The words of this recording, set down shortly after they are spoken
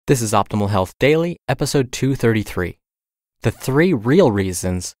This is Optimal Health Daily, episode 233. The 3 Real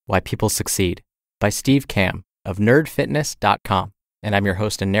Reasons Why People Succeed by Steve Kamb of nerdfitness.com. And I'm your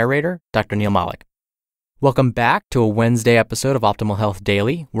host and narrator, Dr. Neil Malik. Welcome back to a Wednesday episode of Optimal Health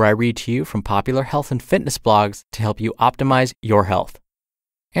Daily, where I read to you from popular health and fitness blogs to help you optimize your health.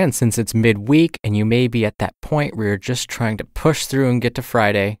 And since it's midweek and you may be at that point where you're just trying to push through and get to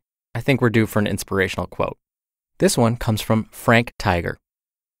Friday, I think we're due for an inspirational quote. This one comes from Frank Tiger.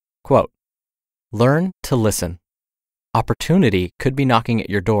 Quote, "Learn to listen. Opportunity could be knocking at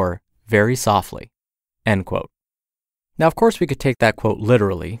your door very softly." End quote. Now, of course, we could take that quote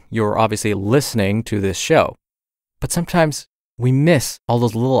literally. You're obviously listening to this show. But sometimes we miss all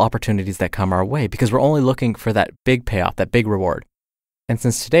those little opportunities that come our way because we're only looking for that big payoff, that big reward. And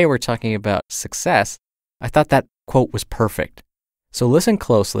since today we're talking about success, I thought that quote was perfect. So listen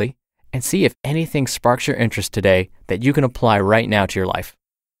closely and see if anything sparks your interest today that you can apply right now to your life.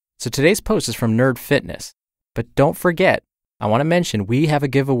 So today's post is from Nerd Fitness. But don't forget, I want to mention we have a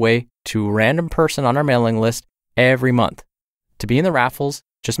giveaway to a random person on our mailing list every month. To be in the raffles,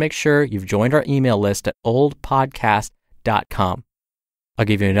 just make sure you've joined our email list at oldpodcast.com. I'll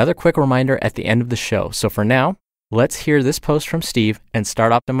give you another quick reminder at the end of the show. So for now, let's hear this post from Steve and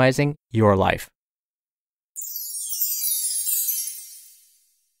start optimizing your life.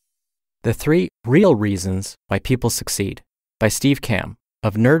 The 3 Real Reasons Why People Succeed by Steve Kamb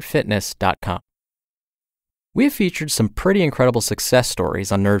of nerdfitness.com. We have featured some pretty incredible success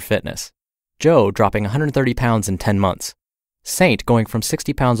stories on Nerd Fitness. Joe dropping 130 pounds in 10 months. Saint going from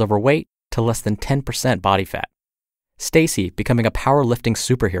 60 pounds overweight to less than 10% body fat. Stacy becoming a powerlifting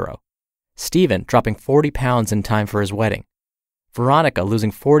superhero. Steven dropping 40 pounds in time for his wedding. Veronica losing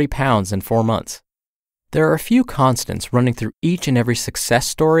 40 pounds in 4 months. There are a few constants running through each and every success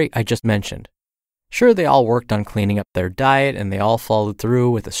story I just mentioned. Sure, they all worked on cleaning up their diet and they all followed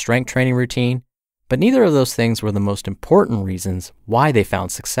through with a strength training routine, but neither of those things were the most important reasons why they found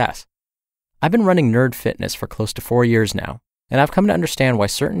success. I've been running Nerd Fitness for close to 4 years now, and I've come to understand why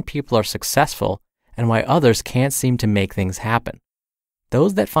certain people are successful and why others can't seem to make things happen.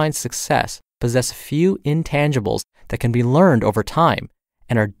 Those that find success possess a few intangibles that can be learned over time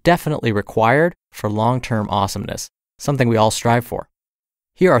and are definitely required for long-term awesomeness, something we all strive for.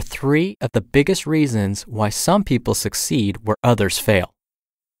 Here are 3 of the biggest reasons why some people succeed where others fail.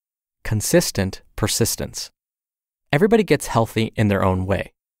 Consistent persistence. Everybody gets healthy in their own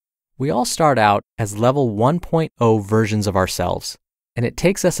way. We all start out as level 1.0 versions of ourselves, and it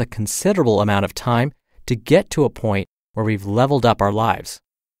takes us a considerable amount of time to get to a point where we've leveled up our lives.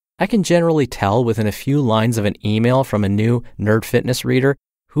 I can generally tell within a few lines of an email from a new Nerd Fitness reader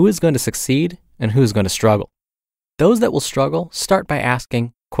who is going to succeed and who's going to struggle. Those that will struggle start by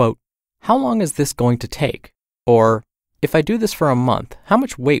asking, quote, "How long is this going to take?" Or, "If I do this for a month, how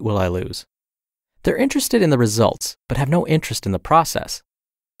much weight will I lose?" They're interested in the results, but have no interest in the process.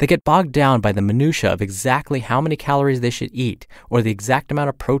 They get bogged down by the minutia of exactly how many calories they should eat or the exact amount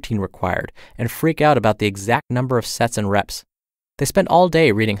of protein required and freak out about the exact number of sets and reps. They spend all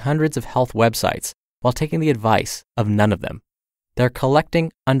day reading hundreds of health websites while taking the advice of none of them. They're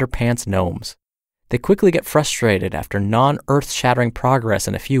collecting underpants gnomes. They quickly get frustrated after non-earth-shattering progress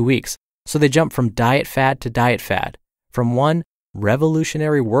in a few weeks, so they jump from diet fad to diet fad, from one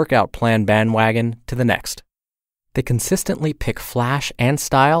revolutionary workout plan bandwagon to the next. They consistently pick flash and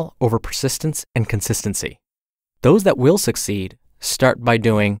style over persistence and consistency. Those that will succeed start by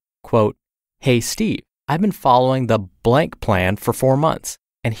doing, quote, "Hey Steve, I've been following the blank plan for 4 months,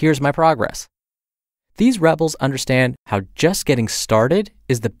 and here's my progress." These rebels understand how just getting started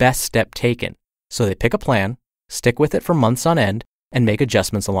is the best step taken, so they pick a plan, stick with it for months on end, and make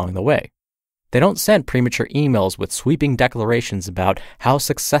adjustments along the way. They don't send premature emails with sweeping declarations about how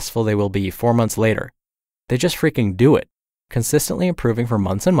successful they will be 4 months later. They just freaking do it, consistently improving for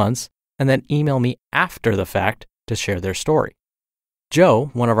months and months, and then email me after the fact to share their story. Joe,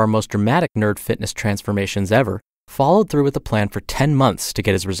 one of our most dramatic Nerd Fitness transformations ever, followed through with a plan for 10 months to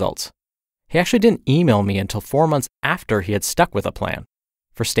get his results. He actually didn't email me until 4 months after he had stuck with a plan.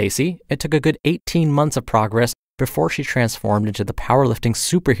 For Stacy, it took a good 18 months of progress before she transformed into the powerlifting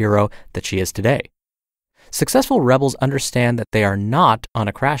superhero that she is today. Successful rebels understand that they are not on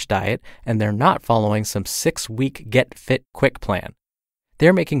a crash diet and they're not following some 6-week get fit quick plan.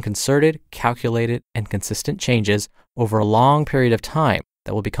 They're making concerted, calculated, and consistent changes over a long period of time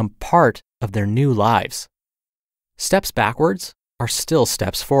that will become part of their new lives. Steps backwards are still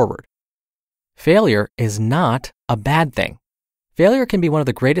steps forward. Failure is not a bad thing. Failure can be one of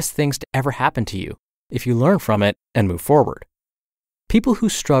the greatest things to ever happen to you if you learn from it and move forward. People who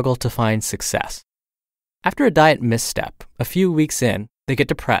struggle to find success. After a diet misstep, a few weeks in, they get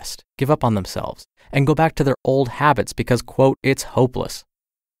depressed, give up on themselves, and go back to their old habits because, quote, it's hopeless.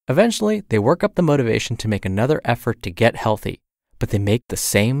 Eventually, they work up the motivation to make another effort to get healthy, but they make the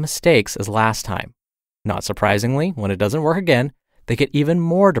same mistakes as last time. Not surprisingly, when it doesn't work again, they get even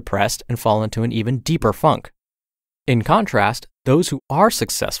more depressed and fall into an even deeper funk. In contrast, those who are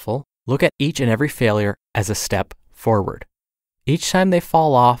successful look at each and every failure as a step forward. Each time they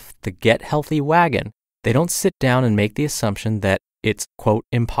fall off the get healthy wagon, they don't sit down and make the assumption that it's, quote,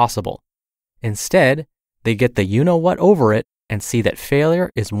 impossible. Instead, they get the you-know-what over it and see that failure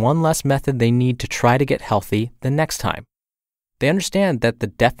is one less method they need to try to get healthy the next time. They understand that the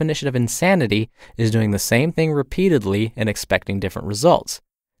definition of insanity is doing the same thing repeatedly and expecting different results.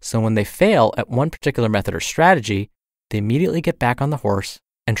 So when they fail at one particular method or strategy, they immediately get back on the horse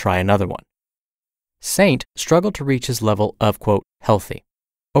and try another one. Saint struggled to reach his level of, quote, healthy.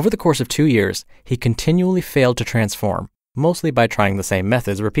 Over the course of 2 years, he continually failed to transform, mostly by trying the same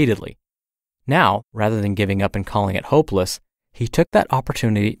methods repeatedly. Now, rather than giving up and calling it hopeless, he took that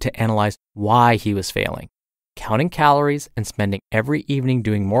opportunity to analyze why he was failing. Counting calories and spending every evening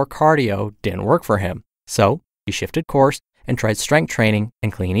doing more cardio didn't work for him, so he shifted course and tried strength training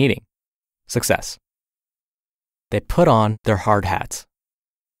and clean eating. Success. They put on their hard hats.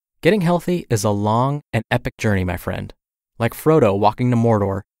 Getting healthy is a long and epic journey, my friend. Like Frodo walking to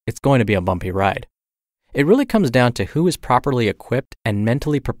Mordor, it's going to be a bumpy ride. It really comes down to who is properly equipped and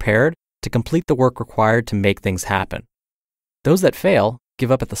mentally prepared to complete the work required to make things happen. Those that fail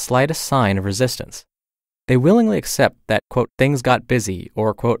give up at the slightest sign of resistance. They willingly accept that, quote, things got busy,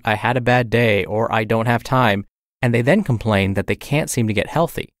 or, quote, I had a bad day, or I don't have time, and they then complain that they can't seem to get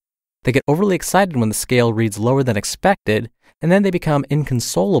healthy. They get overly excited when the scale reads lower than expected, and then they become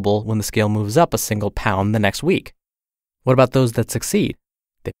inconsolable when the scale moves up a single pound the next week. What about those that succeed?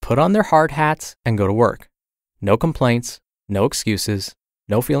 They put on their hard hats and go to work. No complaints, no excuses,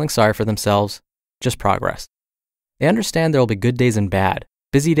 no feeling sorry for themselves, just progress. They understand there will be good days and bad,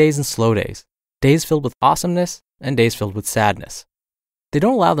 busy days and slow days, days filled with awesomeness and days filled with sadness. They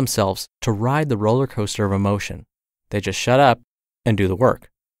don't allow themselves to ride the roller coaster of emotion. They just shut up and do the work.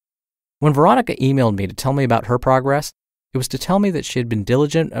 When Veronica emailed me to tell me about her progress, it was to tell me that she had been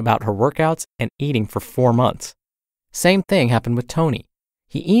diligent about her workouts and eating for 4 months. Same thing happened with Tony.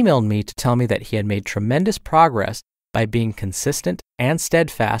 He emailed me to tell me that he had made tremendous progress by being consistent and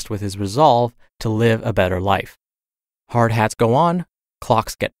steadfast with his resolve to live a better life. Hard hats go on,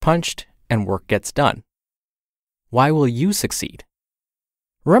 clocks get punched, and work gets done. Why will you succeed?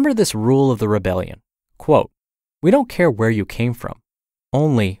 Remember this rule of the rebellion. Quote, we don't care where you came from,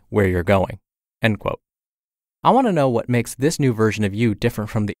 only where you're going. End quote. I want to know what makes this new version of you different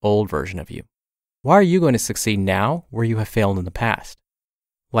from the old version of you. Why are you going to succeed now where you have failed in the past?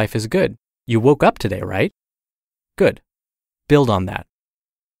 Life is good. You woke up today, right? Good. Build on that.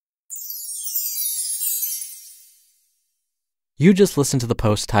 You just listened to the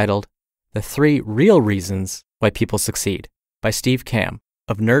post titled, The 3 Real Reasons Why People Succeed by Steve Kamb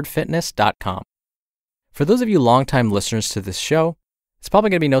of nerdfitness.com. For those of you longtime listeners to this show, it's probably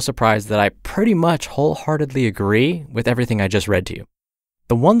going to be no surprise that I pretty much wholeheartedly agree with everything I just read to you.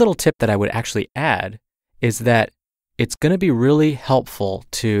 The one little tip that I would actually add is that it's going to be really helpful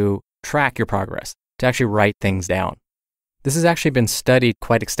to track your progress, to actually write things down. This has actually been studied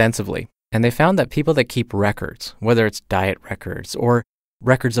quite extensively, and they found that people that keep records, whether it's diet records or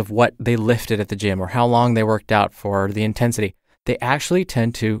records of what they lifted at the gym or how long they worked out for, the intensity, they actually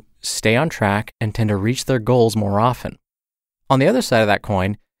tend to stay on track and tend to reach their goals more often. On the other side of that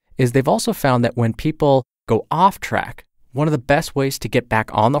coin is they've also found that when people go off track, one of the best ways to get back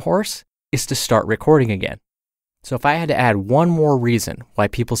on the horse is to start recording again. So if I had to add one more reason why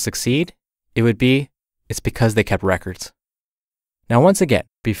people succeed, it would be it's because they kept records. Now, once again,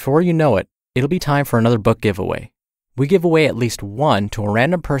 before you know it, it'll be time for another book giveaway. We give away at least one to a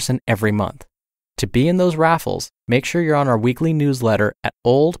random person every month. To be in those raffles, make sure you're on our weekly newsletter at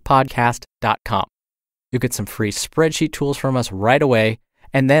oldpodcast.com. You'll get some free spreadsheet tools from us right away,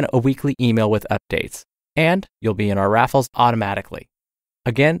 and then a weekly email with updates. And you'll be in our raffles automatically.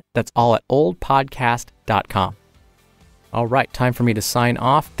 Again, that's all at oldpodcast.com. All right, time for me to sign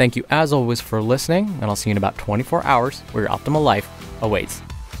off. Thank you as always for listening, and I'll see you in about 24 hours where your optimal life awaits.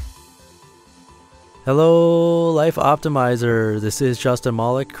 Hello, Life Optimizer. This is Justin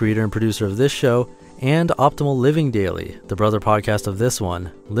Malik, creator and producer of this show, and Optimal Living Daily, the brother podcast of this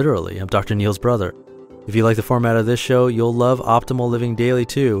one. Literally, I'm Dr. Neil's brother. If you like the format of this show, you'll love Optimal Living Daily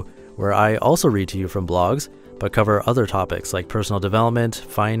too, where I also read to you from blogs, but cover other topics like personal development,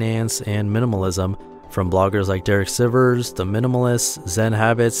 finance, and minimalism from bloggers like Derek Sivers, The Minimalists, Zen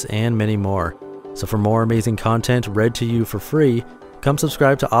Habits, and many more. So for more amazing content read to you for free, Come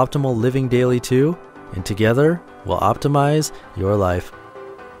subscribe to Optimal Living Daily too, and together we'll optimize your life.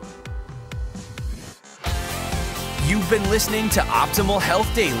 You've been listening to Optimal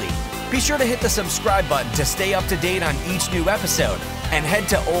Health Daily. Be sure to hit the subscribe button to stay up to date on each new episode, and head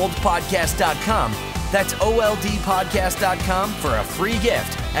to oldpodcast.com. That's oldpodcast.com for a free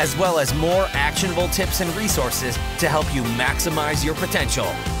gift, as well as more actionable tips and resources to help you maximize your potential.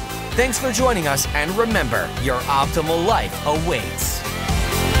 Thanks for joining us, and remember, your optimal life awaits.